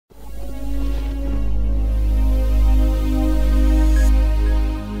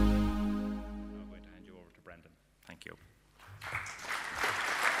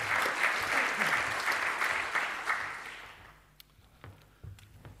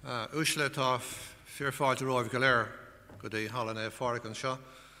Uaisle tá fearfáilte roimh go léir go dtí hallan é fáric an seo,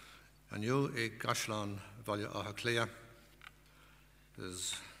 aniu I gashlán bhaile átha clia.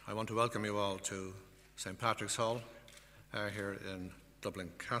 I want to welcome you all to St. Patrick's Hall here in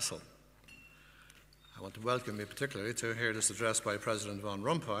Dublin Castle. I want to welcome you particularly to hear this address by President Van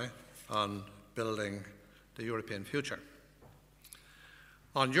Rompuy on building the European future.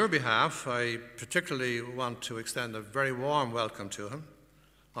 On your behalf, I particularly want to extend a very warm welcome to him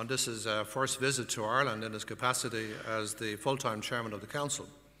on this his first visit to Ireland in his capacity as the full-time chairman of the Council,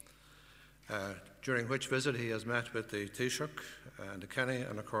 during which visit he has met with the Taoiseach and the Kenny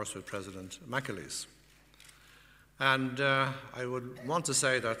and of course with President McAleese. And I would want to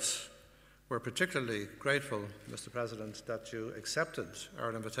say that we're particularly grateful, Mr. President, that you accepted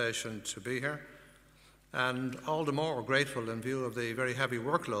our invitation to be here, and all the more grateful in view of the very heavy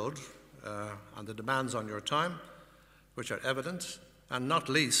workload and the demands on your time, which are evident, and not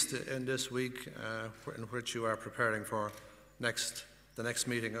least in this week in which you are preparing for the next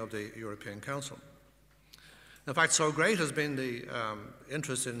meeting of the European Council. In fact, so great has been the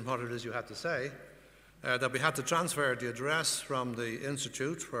interest in what it is you had to say that we had to transfer the address from the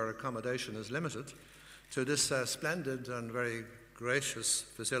Institute, where accommodation is limited, to this splendid and very gracious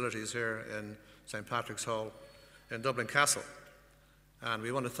facilities here in St. Patrick's Hall in Dublin Castle. And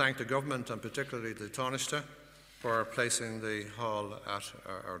we want to thank the government and particularly the Taoiseach for placing the hall at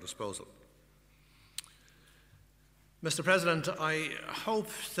our disposal. Mr. President, I hope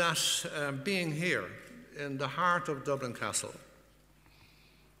that being here in the heart of Dublin Castle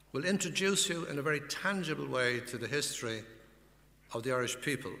will introduce you in a very tangible way to the history of the Irish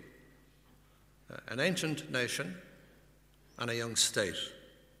people, an ancient nation and a young state.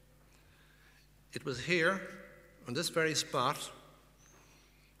 It was here, on this very spot,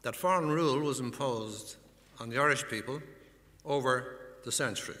 that foreign rule was imposed on the Irish people over the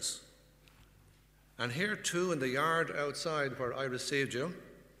centuries. And here too, in the yard outside where I received you,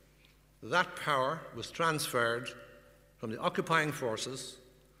 that power was transferred from the occupying forces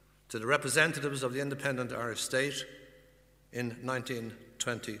to the representatives of the independent Irish state in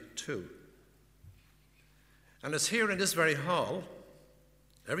 1922. And it's here in this very hall,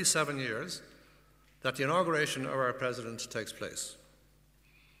 every 7 years, that the inauguration of our president takes place.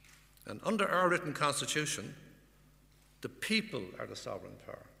 And under our written constitution, the people are the sovereign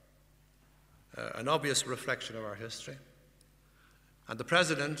power, an obvious reflection of our history. And the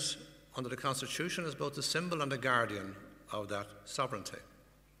president, under the constitution, is both the symbol and the guardian of that sovereignty.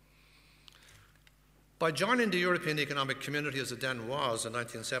 By joining the European Economic Community as it then was in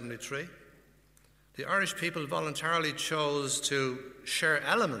 1973, the Irish people voluntarily chose to share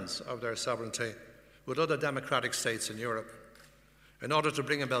elements of their sovereignty with other democratic states in Europe in order to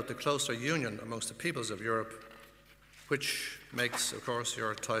bring about the closer union amongst the peoples of Europe, which makes, of course,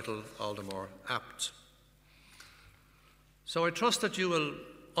 your title all the more apt. So I trust that you will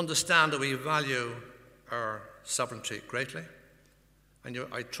understand that we value our sovereignty greatly, and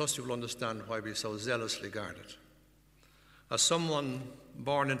I trust you will understand why we so zealously guard it. As someone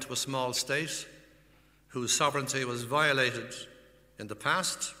born into a small state whose sovereignty was violated in the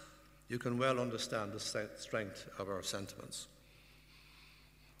past, you can well understand the strength of our sentiments.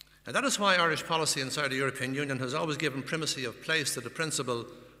 And that is why Irish policy inside the European Union has always given primacy of place to the principle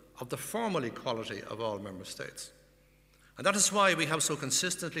of the formal equality of all member states. And that is why we have so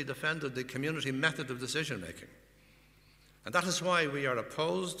consistently defended the community method of decision-making. And that is why we are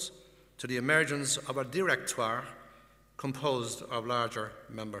opposed to the emergence of a directoire composed of larger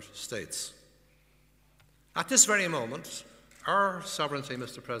member states. At this very moment, our sovereignty,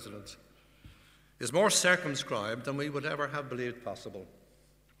 Mr. President, is more circumscribed than we would ever have believed possible.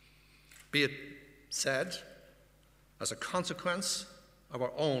 Be it said, as a consequence of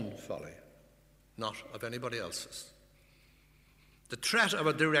our own folly, not of anybody else's. The threat of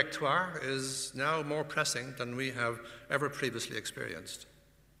a directoire is now more pressing than we have ever previously experienced.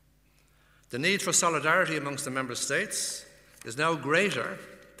 The need for solidarity amongst the member states is now greater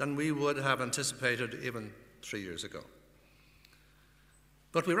than we would have anticipated even 3 years ago.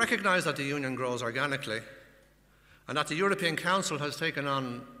 But we recognize that the Union grows organically and that the European Council has taken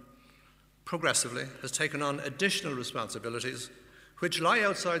on additional responsibilities which lie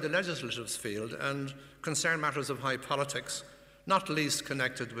outside the legislative field and concern matters of high politics, not least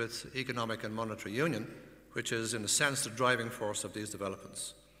connected with economic and monetary union, which is in a sense the driving force of these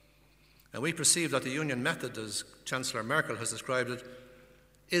developments. And we perceive that the union method, as Chancellor Merkel has described it,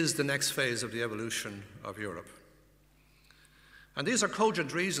 is the next phase of the evolution of Europe. And these are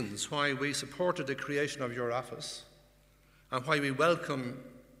cogent reasons why we supported the creation of your office and why we welcome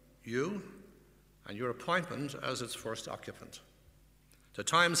you and your appointment as its first occupant. The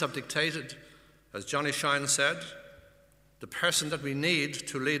times have dictated, as Johnny Shine said, the person that we need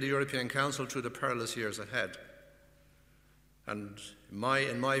to lead the European Council through the perilous years ahead. And in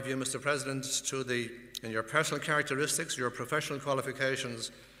my view, Mr. President, in your personal characteristics, your professional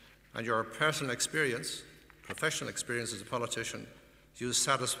qualifications, and your personal experience, professional experience as a politician, you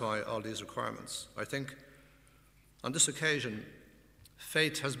satisfy all these requirements. I think on this occasion,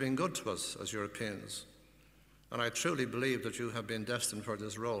 fate has been good to us as Europeans, and I truly believe that you have been destined for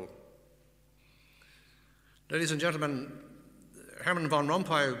this role. Ladies and gentlemen, Herman Van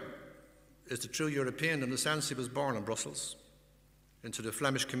Rompuy is the true European in the sense he was born in Brussels, into the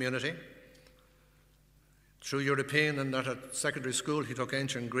Flemish community. True European in that at secondary school he took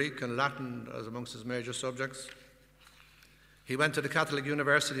ancient Greek and Latin as amongst his major subjects. He went to the Catholic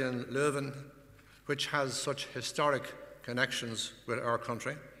University in Leuven, which has such historic connections with our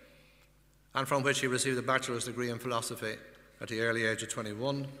country, and from which he received a bachelor's degree in philosophy at the early age of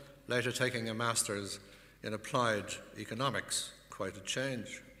 21, later taking a master's in applied economics, quite a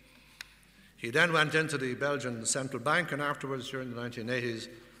change. He then went into the Belgian Central Bank and afterwards, during the 1980s,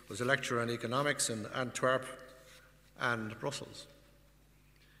 was a lecturer in economics in Antwerp and Brussels.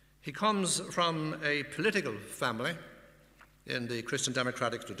 He comes from a political family in the Christian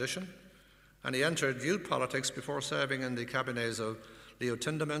democratic tradition, and he entered youth politics before serving in the cabinets of Leo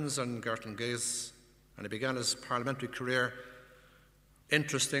Tindemans and Gerten Gees, and he began his parliamentary career,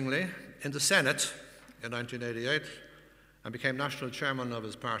 interestingly, in the Senate in 1988, and became national chairman of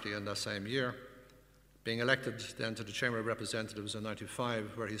his party in that same year, being elected then to the Chamber of Representatives in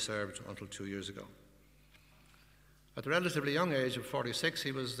 1995, where he served until 2 years ago. At the relatively young age of 46,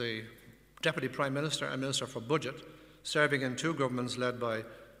 he was the Deputy Prime Minister and Minister for Budget, serving in two governments led by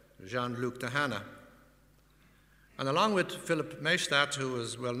Jean-Luc Dehaene. And along with Philip Maystadt, who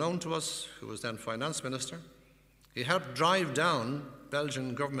was well known to us, who was then Finance Minister, he helped drive down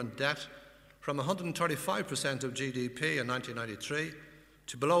Belgian government debt from 135% of GDP in 1993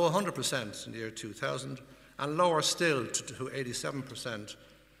 to below 100% in the year 2000, and lower still to 87%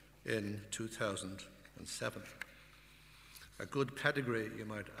 in 2007. A good pedigree, you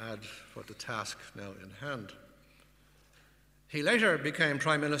might add, for the task now in hand. He later became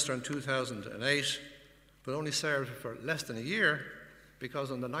Prime Minister in 2008, but only served for less than a year,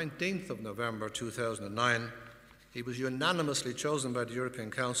 because on the 19th of November 2009, he was unanimously chosen by the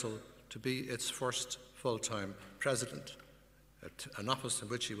European Council to be its first full-time president, an office in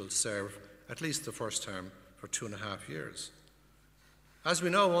which he will serve at least the first term for 2.5 years. As we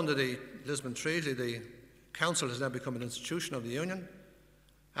know, under the Lisbon Treaty, the Council has now become an institution of the Union,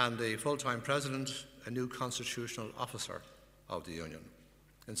 and the full-time president, a new constitutional officer of the Union.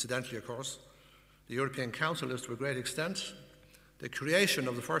 Incidentally, of course, the European Council is to a great extent the creation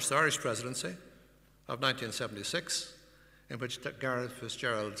of the first Irish presidency of 1976, in which Gareth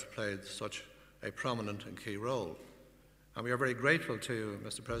Fitzgerald played such a prominent and key role. And we are very grateful to you,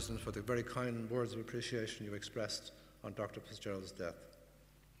 Mr. President, for the very kind words of appreciation you expressed on Dr. Fitzgerald's death.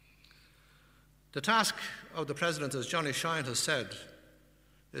 The task of the President, as Johnny Shine has said,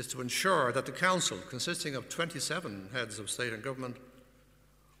 is to ensure that the Council, consisting of 27 heads of state and government,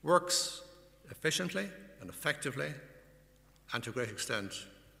 works efficiently and effectively, and to a great extent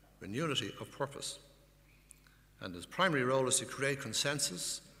in unity of purpose. And his primary role is to create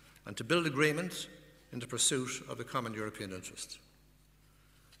consensus and to build agreement in the pursuit of the common European interest.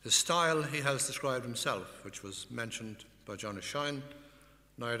 His style he has described himself, which was mentioned by Johnny Shine,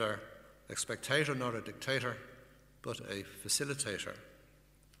 neither a spectator nor a dictator, but a facilitator.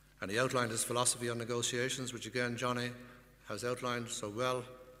 And he outlined his philosophy on negotiations, which again Johnny has outlined so well.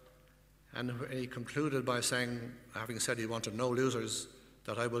 And he concluded by saying, having said he wanted no losers,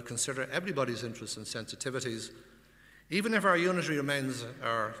 that I will consider everybody's interests and sensitivities, even if our unity remains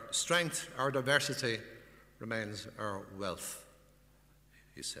our strength, our diversity remains our wealth,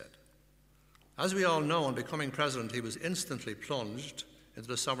 he said. As we all know, on becoming president, he was instantly plunged into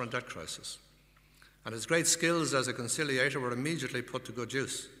the sovereign debt crisis, and his great skills as a conciliator were immediately put to good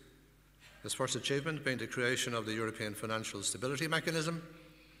use. His first achievement being the creation of the European Financial Stability Mechanism,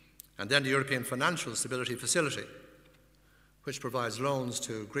 and then the European Financial Stability Facility, which provides loans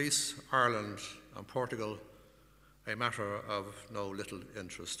to Greece, Ireland, and Portugal, a matter of no little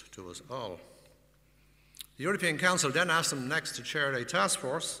interest to us all. The European Council then asked him next to chair a task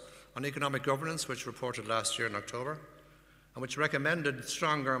force on economic governance, which reported last year in October, and which recommended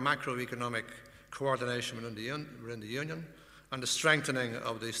stronger macroeconomic coordination within the Union and the strengthening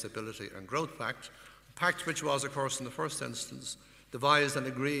of the Stability and Growth Pact, a pact which was, of course, in the first instance, devised and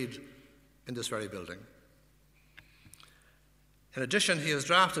agreed in this very building. In addition, he has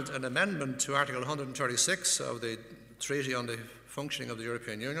drafted an amendment to Article 136 of the Treaty on the functioning of the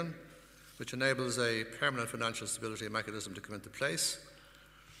European Union, which enables a permanent financial stability mechanism to come into place,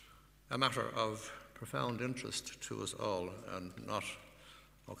 a matter of profound interest to us all, and not,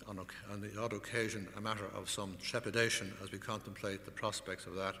 on the odd occasion, a matter of some trepidation as we contemplate the prospects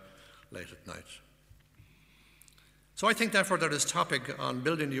of that late at night. So I think, therefore, that his topic on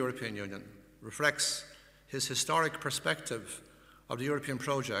building the European Union reflects his historic perspective of the European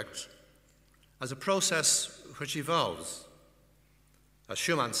project as a process which evolves, as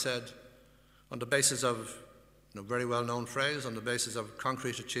Schuman said, on the basis of a very well-known phrase, on the basis of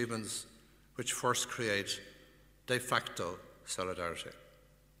concrete achievements which first create de facto solidarity.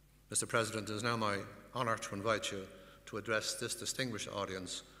 Mr. President, it is now my honour to invite you to address this distinguished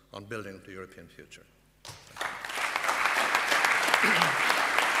audience on building the European future.